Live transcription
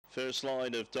First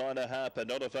line of Dinah Harper,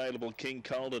 not available. King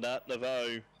Cold and Art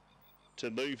Nouveau to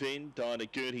move in. Dinah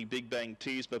Gertie, Big Bang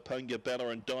Tears, Mapunga Bella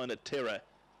and Dinah Terror.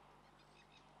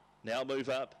 Now move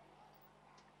up.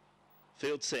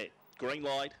 Field set. Green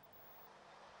light.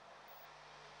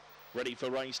 Ready for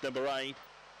race number 8.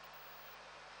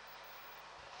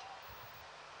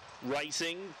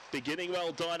 Racing, beginning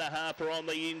well. Dinah Harper on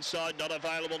the inside, not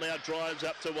available now. Drives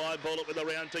up to wide, ball it with a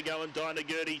round to go, and Dinah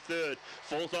Gertie third.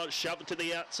 Fourth on, shoved to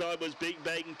the outside was Big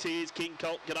Bang Tears. King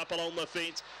Colt get up along the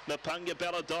fence. Mapunga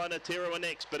Bella, Dinah Terror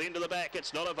next, but into the back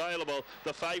it's not available.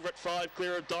 The favourite 5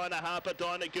 clear of Dinah Harper,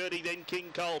 Dinah Gertie, then King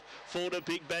Colt. 4 to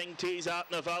Big Bang Tears, Art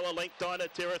Nouveau, a length Dinah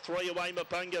Terror, 3 away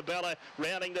Mapunga Bella.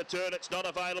 Rounding the turn, it's not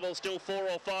available. Still 4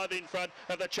 or 5 in front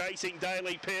of the chasing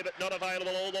Daily Pair, but not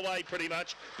available all the way pretty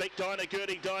much. Big Dinah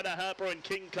Gertie, Dinah Harper and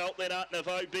King Colt, then Art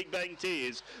Nouveau, Big Bang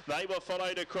Tears. They were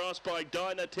followed across by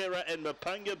Dinah Terror and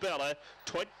Mapunga Bella.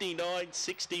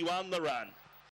 29.61 the run.